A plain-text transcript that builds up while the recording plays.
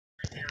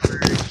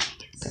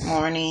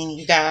morning,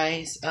 you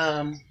guys.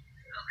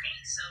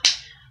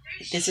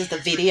 This is the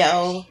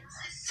video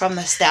from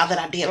the style that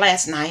I did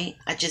last night.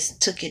 I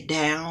just took it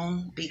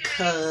down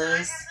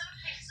because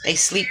they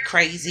sleep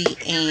crazy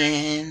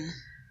and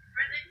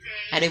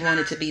I didn't want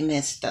it to be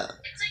messed up.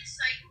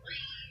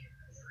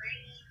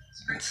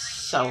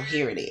 So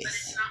here it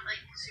is.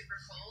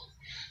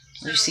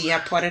 You see I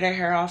parted her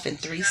hair off in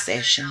 3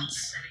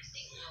 sessions.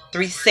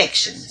 3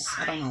 sections.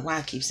 I don't know why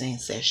I keep saying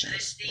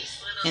sessions.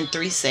 In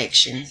 3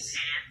 sections.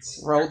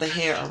 Roll the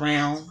hair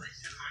around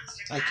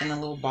like in a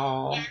little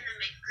ball.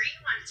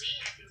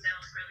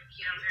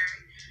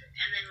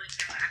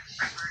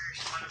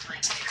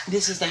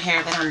 This is the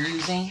hair that I'm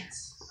using.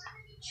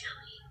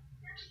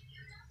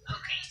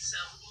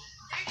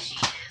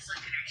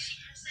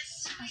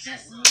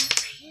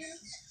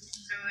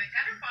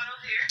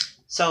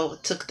 So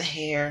took the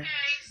hair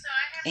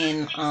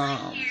and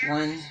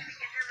one.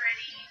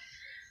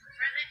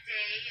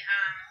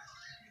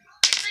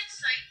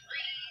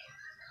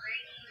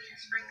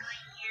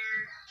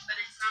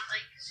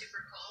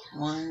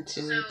 One,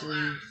 two,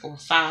 three, four,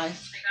 five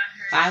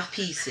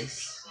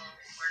pieces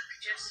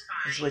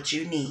is what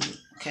you need.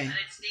 Okay.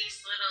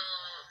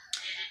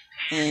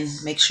 And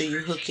make sure you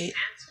hook it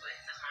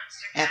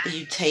after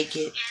you take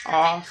it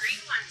off.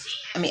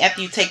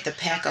 After you take the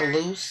packer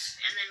loose.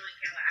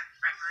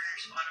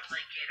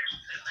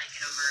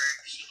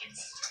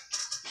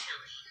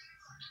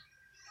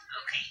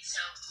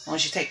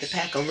 Once you take the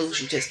packer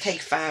loose, you just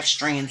take 5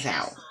 strands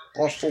out,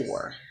 or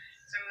 4.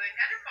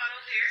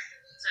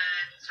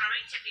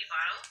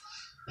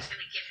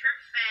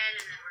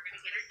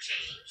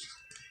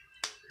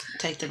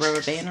 Take the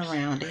rubber band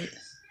around it.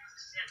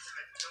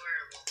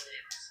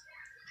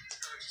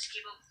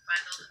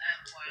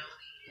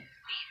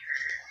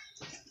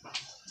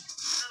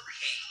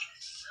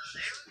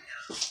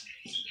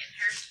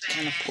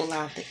 Kind of pull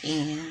out the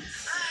ends.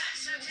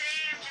 So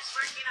today I'm just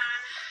working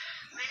on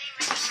many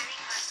customs.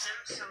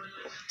 So when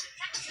we move to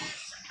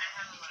Texas, I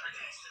have a lot of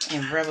customs.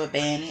 And rubber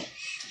band it.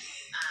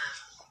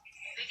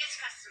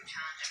 Biggest custom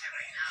challenge I have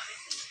right now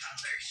is this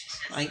toddler. She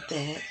says like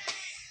that.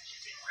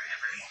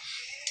 Forever.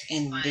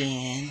 And But,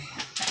 then,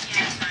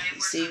 yeah, so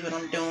see what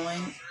I'm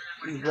doing?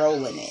 I'm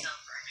rolling it.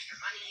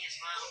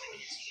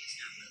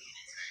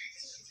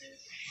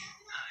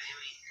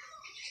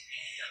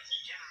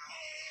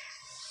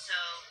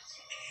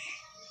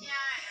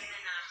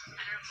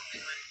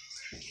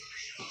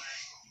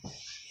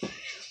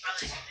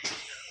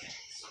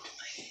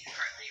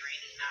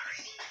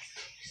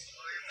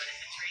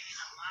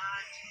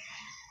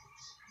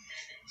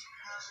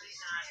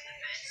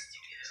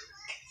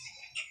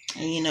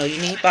 And you know, you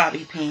need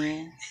bobby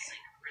pins.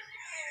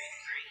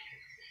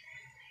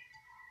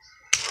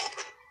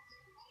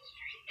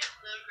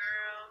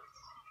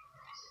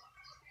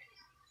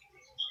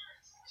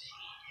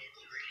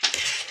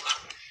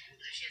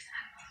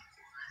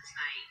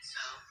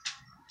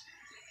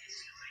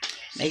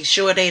 Make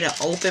sure they the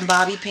open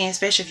bobby pins,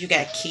 especially if you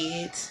got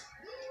kids,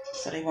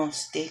 so they won't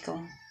stick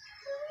them.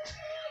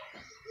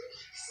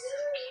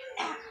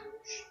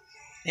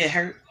 It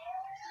hurt?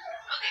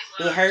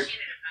 Do it hurt?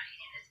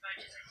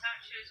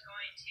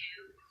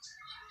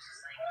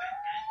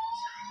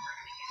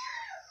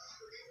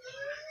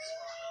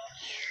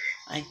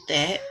 Like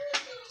that.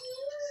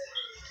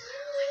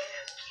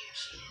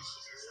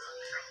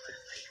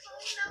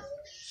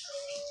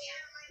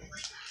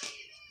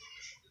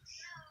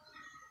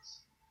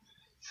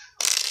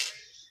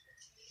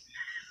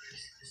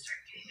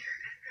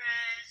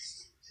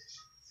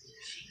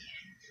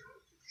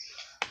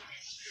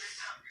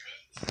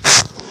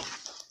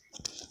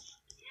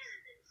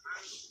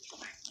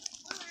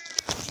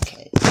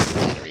 Okay,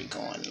 battery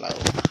going low.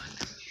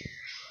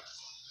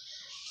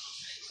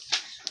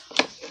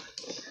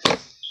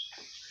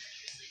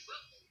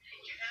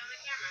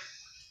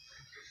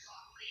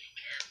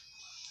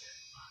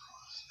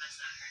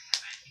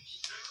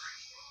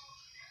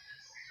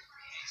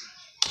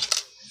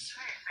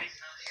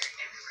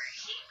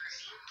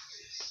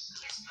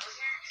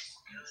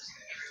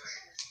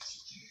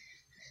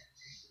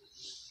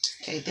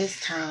 Okay, this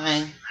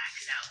time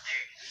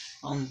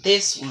on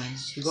this one,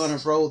 you're gonna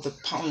roll the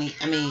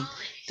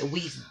the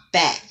weave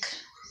back.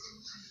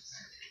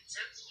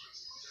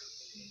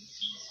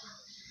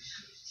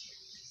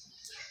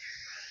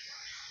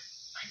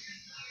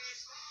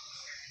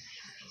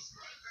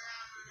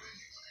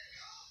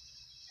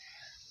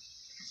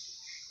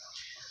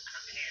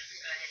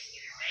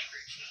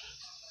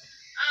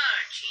 Oh,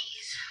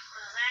 jeez.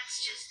 Well,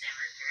 that's just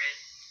never good.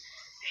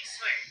 I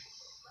swear.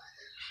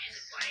 She's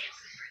a quiet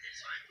for this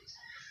one.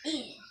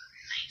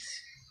 Nice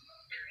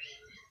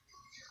green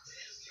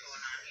going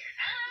on here.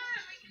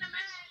 I'm making a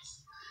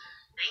mess.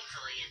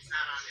 Thankfully, it's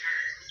not on her.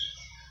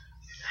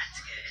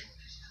 That's good.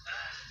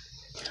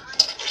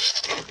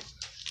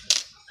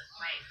 The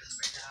quiet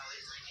whispers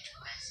always like to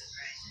mess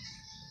surprises.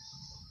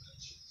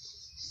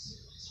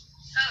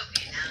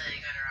 Okay, now that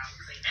I got her all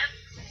cleaned up,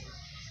 I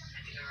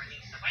have to go running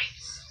the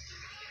wipes.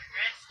 Get her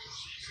dressed, and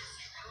she's just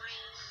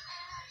enjoying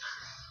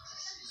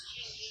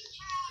changing.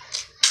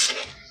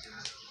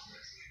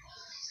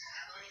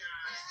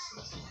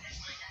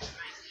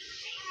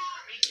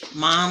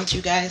 Moms,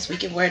 you guys, we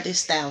can wear this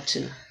style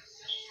too.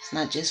 It's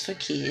not just for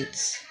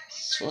kids.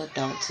 It's for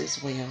adults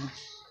as well.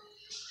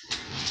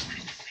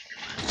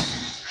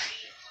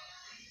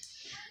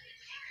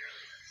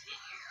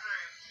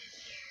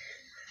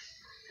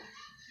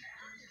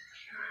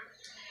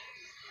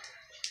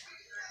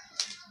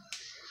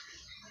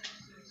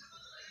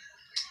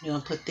 You're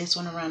going to put this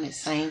one around that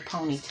same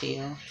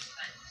ponytail.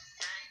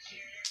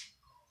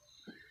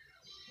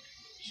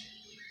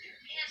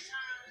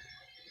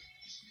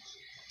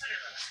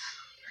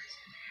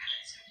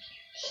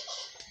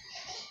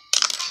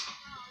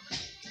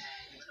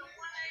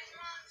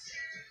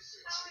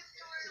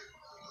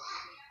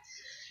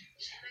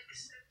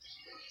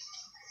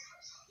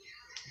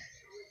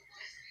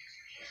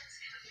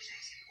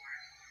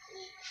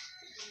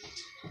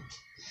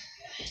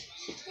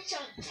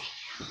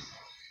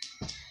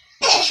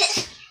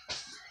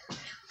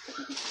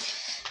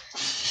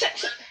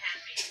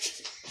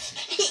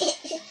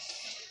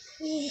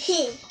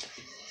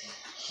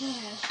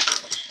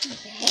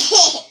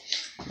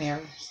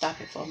 Mary,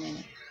 stop it for a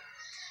minute.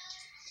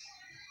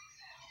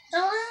 I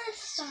want to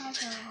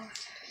start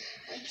off.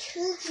 I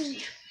could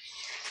be.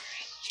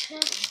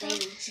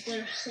 Baby, it's a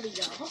good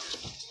hoodie off.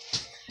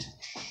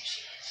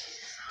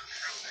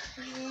 I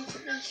want to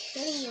be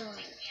hoodie on.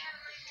 Okay,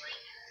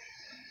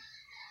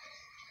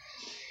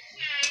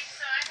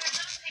 so I have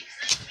little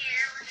Pixie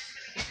here. We're just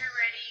gonna get her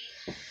ready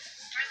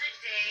for the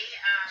day.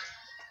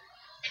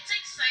 It's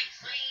like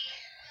slightly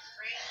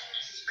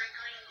raining,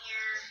 sprinkling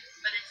here,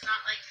 but it's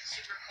not like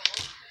super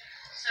cold.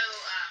 So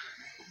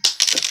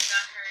I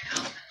got her an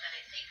outfit that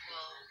I think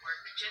will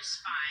work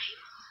just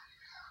fine.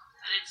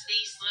 And it's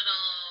these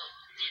little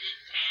knitted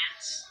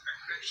pants or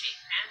crochet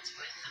pants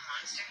with the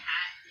monster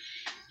hat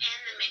and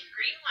the mint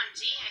green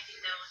onesie. I think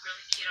that would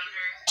really cute on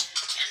her.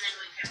 And then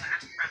we can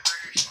wrap her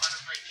in a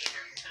swaddle blanket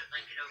or put a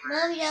blanket over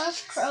her. Mommy, that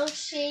was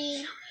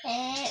crochet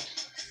hat.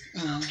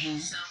 Okay,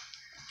 so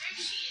there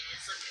she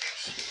is. Look at her.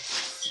 She's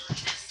the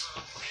sweetest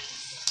little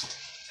face.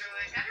 So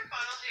I got her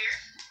bottle here.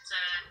 It's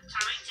a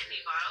Tommy Tippy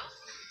bottle.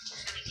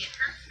 Just gonna get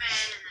her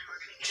fed and then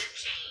we're gonna get her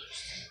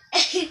changed.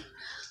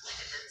 Look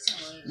at this.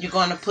 You're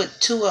going to put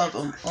 2 of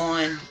them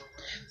on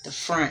the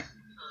front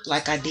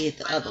like I did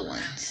the other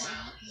ones.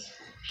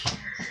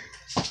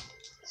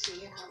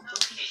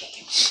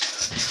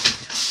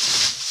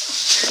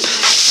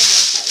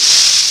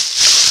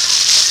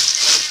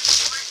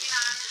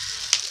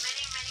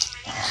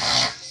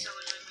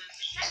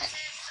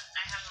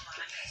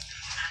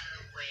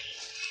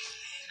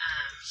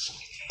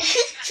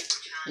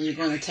 And you're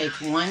going to take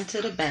one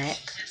to the back.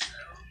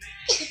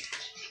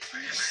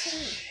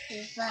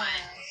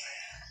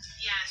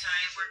 Yeah, so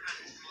I work on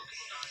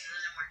multiple dolls and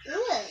then I'm working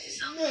on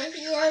myself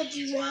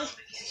as well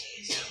because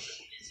she's so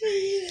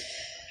busy.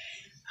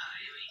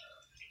 Anyway,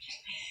 I just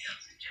paint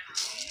dolls in general.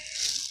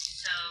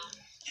 So,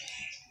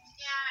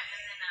 yeah,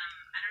 and then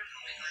I don't know if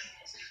we'll be going to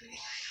this every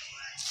night or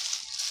what.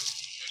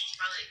 It's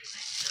probably because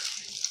I still,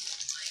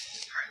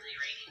 like, partly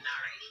raining, not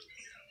raining,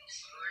 because it'll be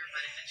slower,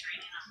 but if it's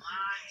raining a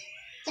lot,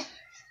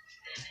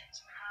 then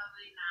it's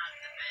probably not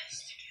the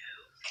best to do.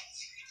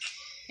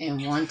 And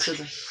one to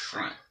the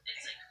front.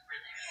 It's like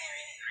really,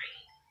 really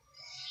raining rain.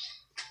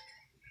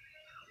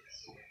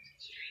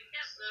 Straighten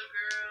up, little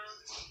girl.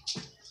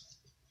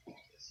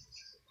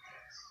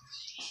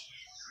 She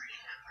is already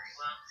not very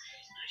well.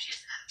 You know, she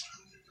hasn't had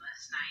food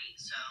last night,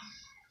 so I'm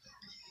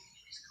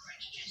just going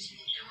to just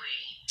eat it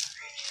away.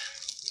 Very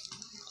gentle.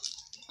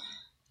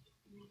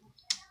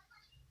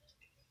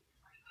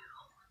 There you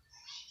go.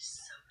 She's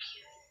so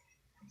cute.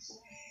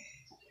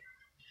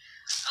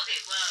 Okay,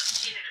 well,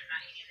 she ended up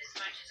not eating as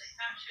much as I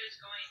thought she was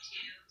going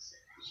to.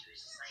 She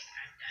was just like,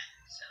 I'm done.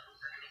 So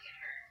we're going to get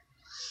her.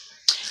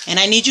 And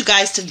I need you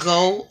guys to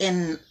go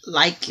and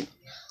like,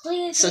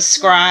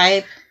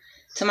 subscribe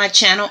to my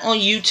channel on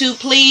YouTube,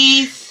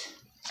 please.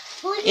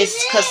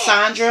 It's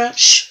Cassandra.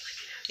 Shh.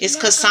 It's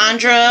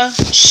Cassandra.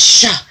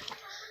 Shh.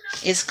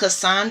 It's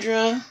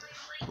Cassandra.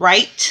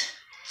 Right?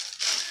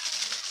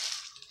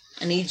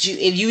 I need you.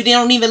 If you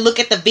don't even look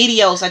at the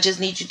videos, I just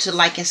need you to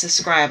like and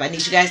subscribe. I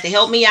need you guys to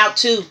help me out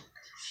too.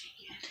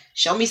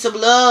 Show me some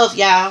love,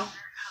 y'all.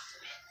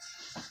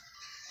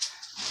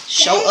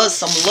 Show us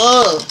some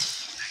love.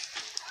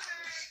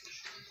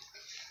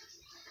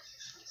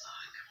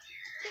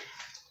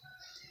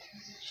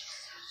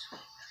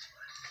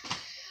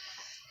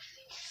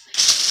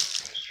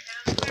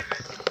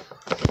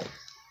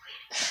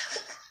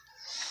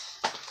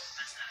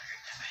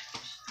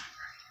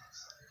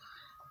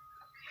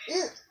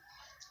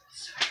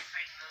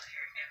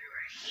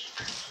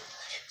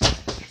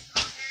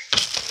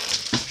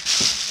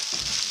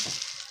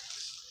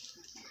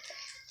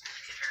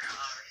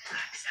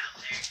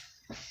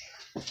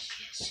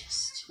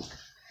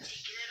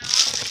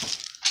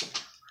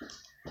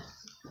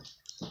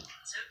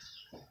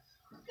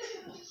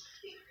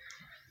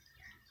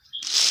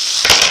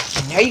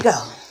 And there you go.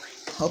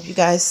 Hope you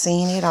guys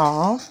seen it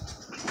all.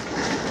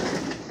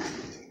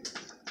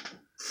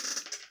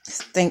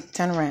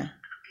 Turn around.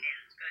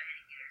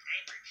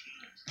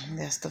 And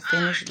that's the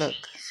finished look.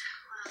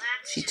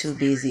 She too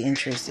busy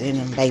interested in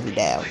them baby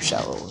doll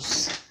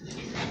shows.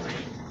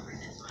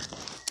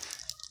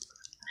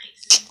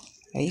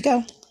 There you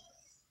go.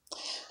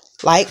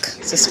 Like,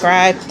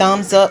 subscribe,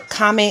 thumbs up,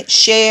 comment,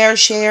 share.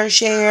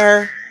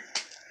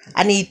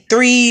 I need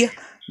 3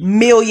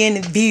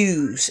 million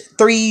views.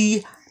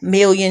 3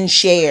 million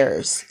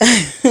shares.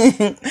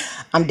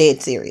 I'm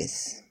dead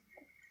serious.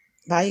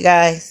 Bye, you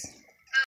guys.